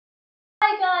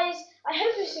Hi guys, I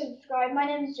hope you subscribe. My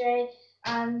name is Jay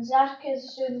and Zach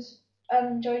is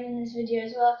joining this video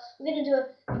as well. We're going to do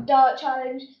a dart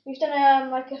challenge. We've done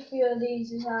like a few of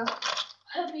these as well.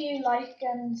 Hope you like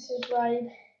and subscribe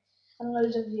and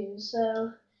loads of views.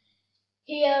 So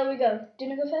here we go. Do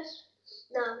you want to go first?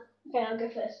 No. Okay, I'll go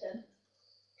first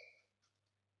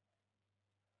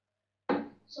then.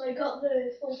 So I got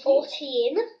the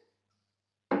 14.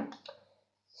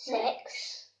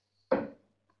 6.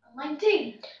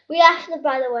 19. We have to,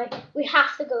 by the way, we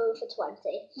have to go for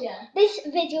 20. Yeah. This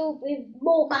video will be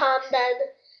more calm than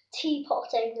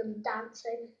teapotting and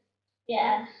dancing.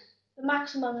 Yeah. The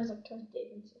maximum is like 20.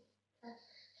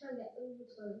 Try and get over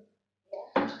 20.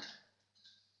 Yeah.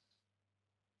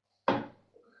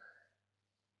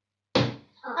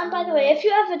 And by the way, if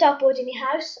you have a dartboard in your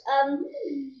house,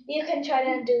 you can try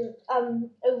and do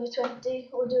over 20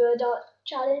 or do a dart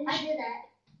challenge. I did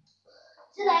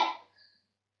it.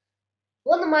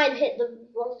 One of mine hit the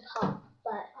wrong part,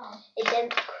 but it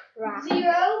didn't crack. 0.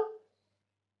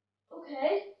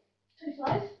 Okay.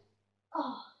 25.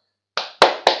 Oh.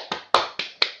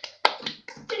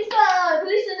 25. At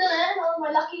least I done it. That was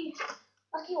my lucky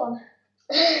one.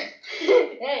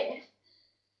 Hey.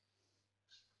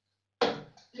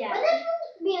 Yeah. Whenever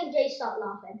me and Jay start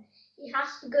laughing, he has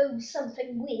to go with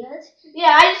something weird.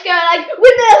 Yeah, I just go like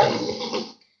winner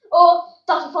or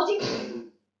dart 40.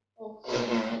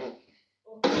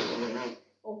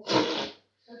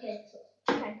 Okay, so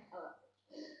 10.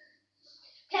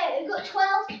 Okay, we've got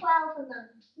 12, 12, and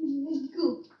 9.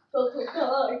 Cool. 12, 12,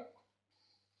 9.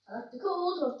 I like to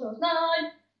call 12, 12,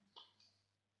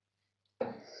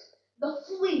 9. The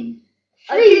 3.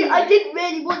 I didn't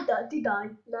really want that, did I?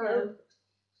 No.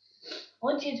 I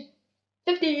wanted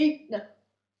 50. No.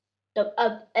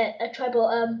 A treble.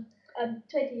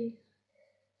 20.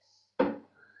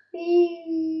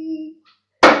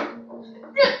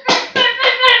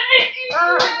 I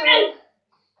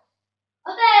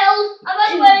failed. And by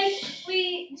the way,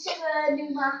 this is a new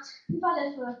mat. We've had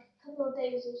it for like a couple of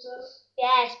days or so.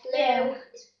 Yeah, it's blue. Yeah.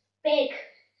 It's big.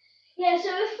 Yeah, so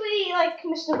if we like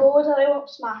miss the board, I won't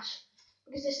smash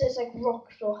because this is like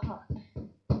rock so hard.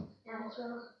 Yeah, as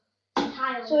well.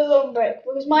 Tiles. So it won't break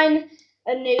because mine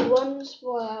are new ones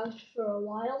were out for a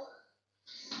while.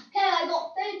 Okay, I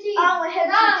got 13. Oh, my head.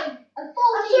 9 and 14.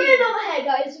 I'm sorry about my hair,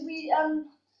 guys. We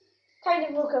kind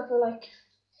of woke up for like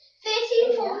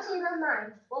 13, 14, and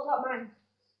 9. What about mine?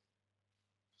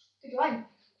 good one.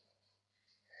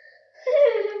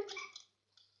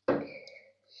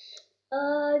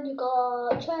 You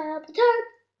got 12, 10,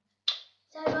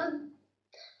 7,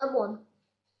 and 1.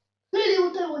 Really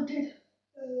what I wanted.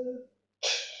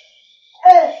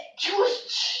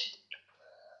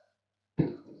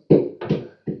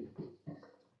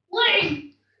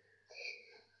 Wait.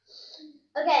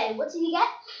 Okay, what did you get?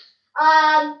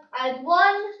 I had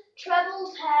 1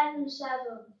 treble 10 7.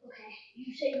 Okay,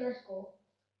 you say my score.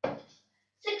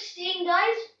 16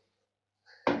 guys.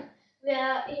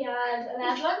 Yeah, he had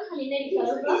 11 and he nearly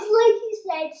fell over. It's like he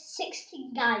said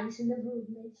 16 guys in the room,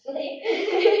 basically.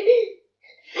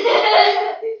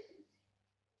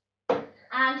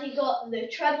 And he got the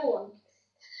treble 1.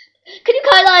 Can you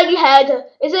count out in your head?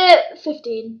 Is it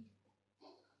 15?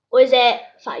 Or is it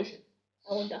 5?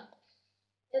 I wonder.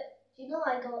 You know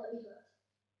I got over.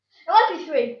 It might be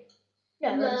 3.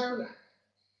 Yeah, No.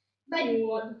 Maybe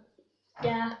 1.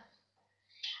 Yeah.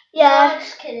 Yeah. No,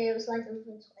 just kidding, it was like over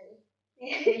 20.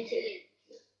 30.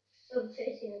 Over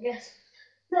 30, I guess.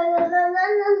 La, la, la, la,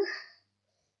 la.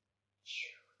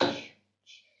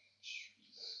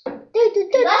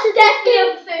 That's definitely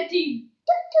over 13.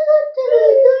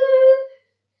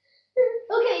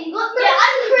 Okay, you got 19. Yeah,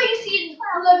 I'm crazy in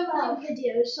loads of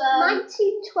videos.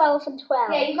 19, 12, and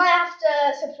 12. Yeah, you might have to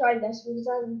subscribe this because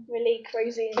I'm really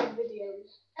crazy in videos.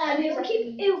 It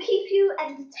will keep you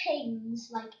entertained,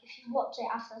 like if you watch it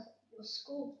after your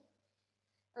school.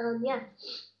 Yeah.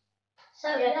 So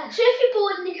yeah. So if you're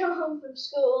bored and you come home from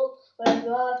school, wherever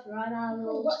you are, for an hour, you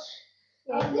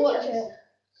can watch it.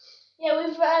 Yeah,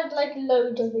 we've had like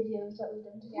loads of videos that we've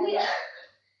done together.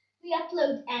 We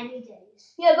upload any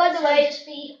days. Yeah, by the So way, just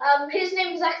be his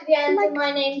name's Zach at the end and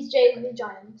my name's Jay the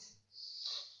Giant.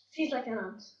 He's like an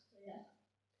ant.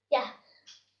 Yeah.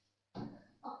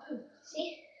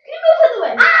 See? Can you move out of the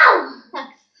way? Ow!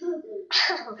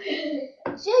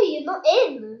 Jay, you're not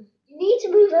in. You need to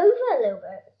move over a little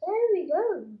bit. There we go.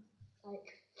 Like.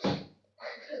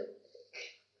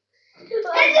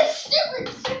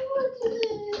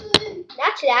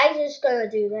 Actually, I'm just gonna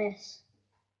do this.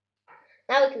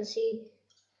 Now we can see.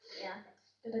 Yeah,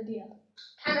 good idea.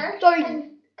 Can I? Sorry.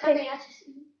 Can I actually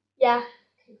see? Yeah.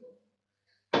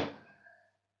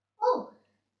 Oh,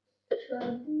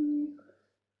 20.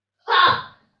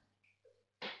 Ha!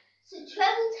 So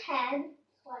treble 10.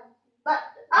 But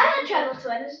I had treble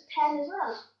 10 as as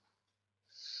well.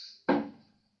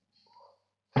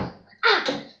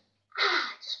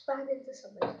 Just ran into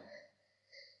something.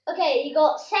 Okay, you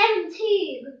got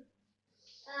 17.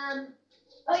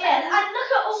 Oh yeah, and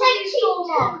look at all these door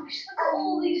marks. Look at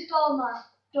all these door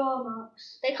marks.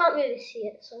 They can't really see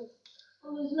it, so.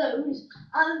 Well, there's loads,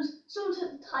 and some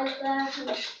to type there,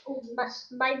 and all these.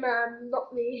 My man,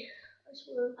 not me. I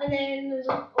swear. And then there's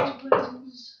all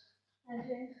rooms,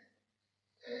 everything.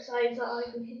 The sides that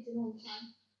I've been hitting all the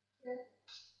time.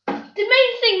 Yeah. The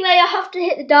main thing there, you have to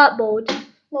hit the dartboard,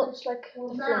 not just like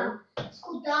on the floor. It's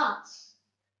called darts.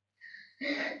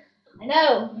 I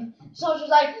know. So I was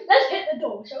just like, let's hit the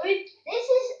door, shall we? This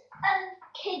is a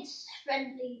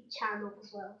kids-friendly channel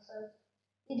as well, so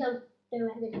we don't do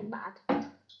anything bad.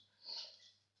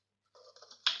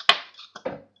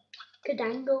 Good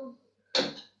angle.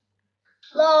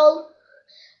 Lol.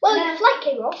 Well, your flight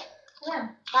came off. Yeah.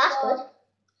 That's good.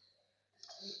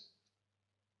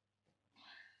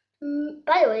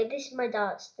 By the way, this is my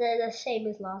darts. They're the same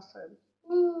as last time.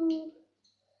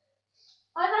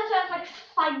 I've actually had like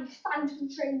 5,000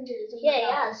 changes. Yeah, he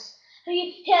has.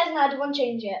 He hasn't had one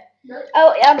change yet. No.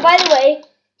 Oh, and by the way,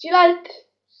 do you like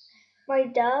my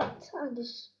darts?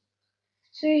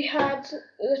 So he had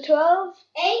the 12,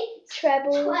 8,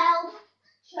 treble, 12,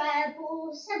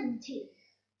 treble, 17.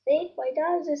 See, my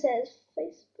dad just says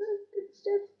Facebook and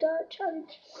stuff, dart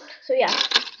challenge. So yeah.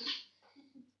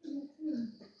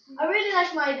 I really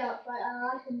like my dart, but I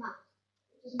like the mat.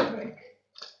 It doesn't break.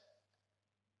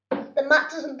 The mat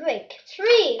doesn't break.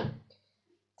 3.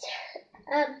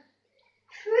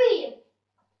 3.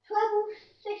 Treble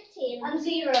 15. And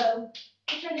 0.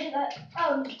 I'm trying to hit that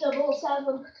double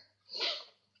 7.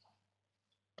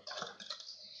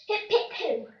 Hit pick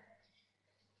who?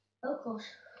 Oh gosh.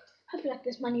 I feel like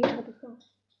this is my new topic now.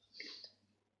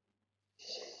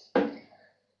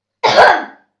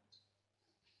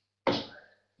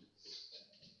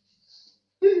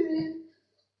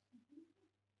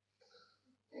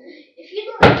 If you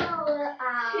don't know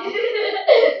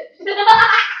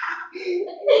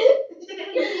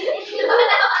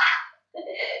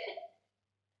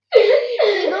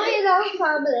if you're not in our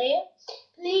family,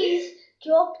 please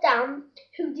drop down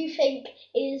who do you think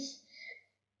is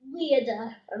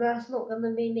weirder, and that's not going to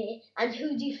be me, and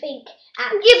who do you think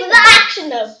acts. Yeah, but that action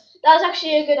though. That was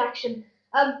actually a good action.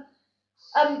 And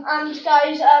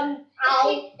guys,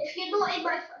 if you're not in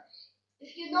my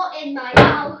if you're not in my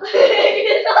ow.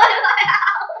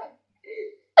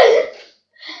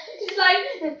 She's like,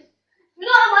 you're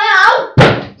not in my ow.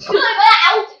 You're not in my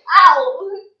ow. Ow.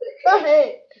 That's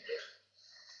it.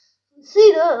 See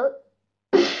that?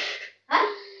 Huh?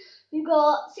 You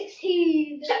got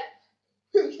 16.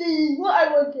 16. What I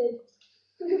wanted.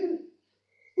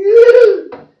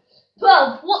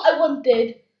 12. What I wanted.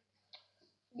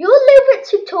 You're a little bit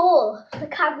too tall for the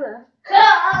camera.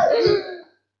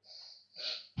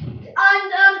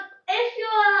 And if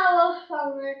you're our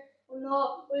family or not,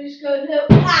 we're just going to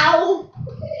ow.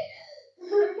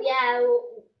 Yeah.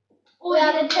 We're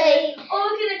gonna play.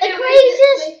 The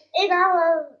craziest in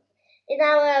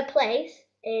our place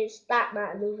is that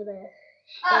man over there.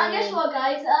 And guess what,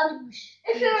 guys?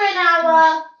 If you're in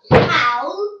our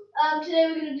ow, today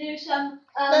we're gonna do some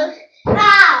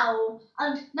ow.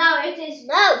 And now it is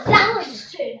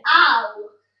Zacs' turn. Ow.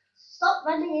 Stop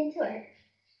running into it.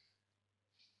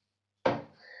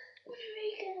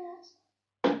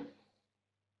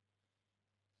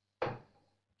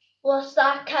 What's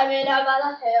that coming over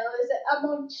the hill? Is it a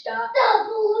monster?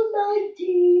 Double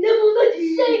 19. Double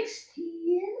 19.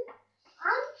 16.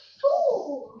 And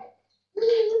 4.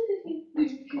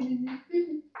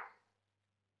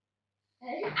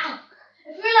 Ow.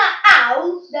 If you're not ow,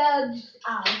 then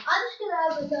ow. I'm just gonna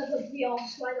have another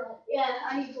brioche, why not? Yeah,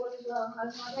 I need one as well. I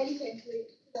don't have anything to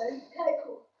eat. So, okay,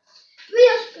 cool.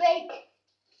 Brioche break.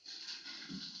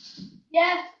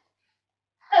 Yeah.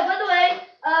 Oh, by the way,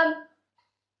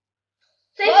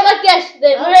 things like this,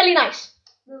 they're really nice.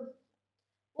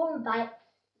 One bite.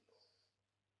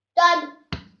 Done.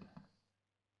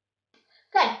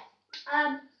 Okay.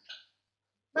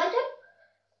 My turn?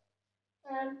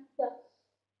 Yeah.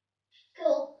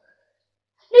 Cool.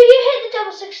 No, you hit the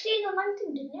double 16 or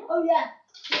 19, didn't you? Oh, yeah.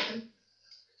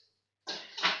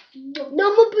 No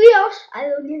more brioche. I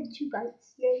only have 2 bites.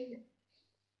 Yay.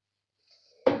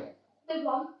 Good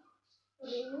one.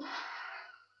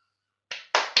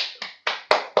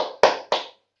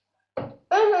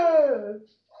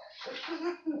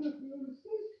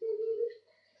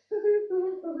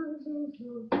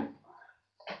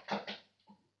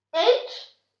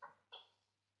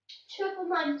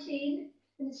 19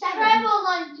 and 7. Treble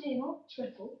 19, not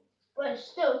triple. But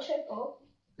it's still triple.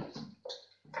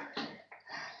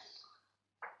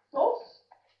 Oh,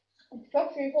 it's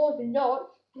actually 14 dollars.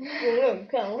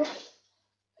 Go.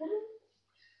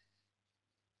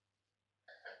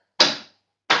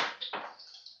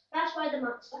 That's why the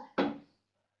mat's there.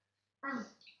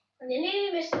 And you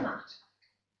nearly missed the mat.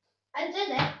 I did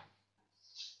it.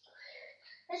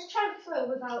 Let's try and throw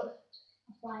without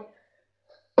a fight.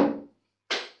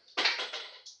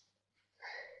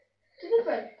 To the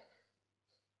bridge.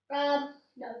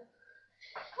 No.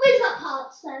 Where's that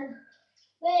part then?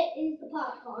 Where is the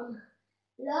part gone?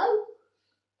 Hello?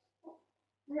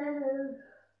 Hello?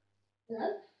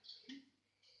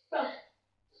 Oh.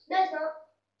 No, it's not.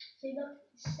 See, look,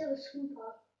 it's still a screw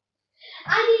part.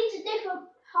 I need a different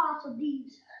part of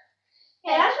these.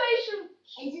 Yeah, that's why you should.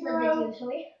 Into the video,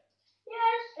 sorry.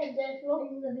 Yes. Into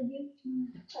the video.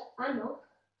 I'm not.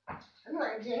 I'm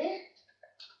not into it.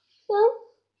 Well,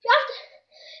 you have to.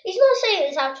 He's not saying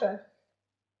it's outro.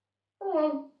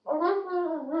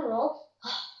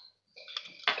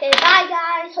 Okay, bye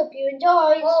guys. Hope you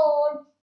enjoyed. Bye.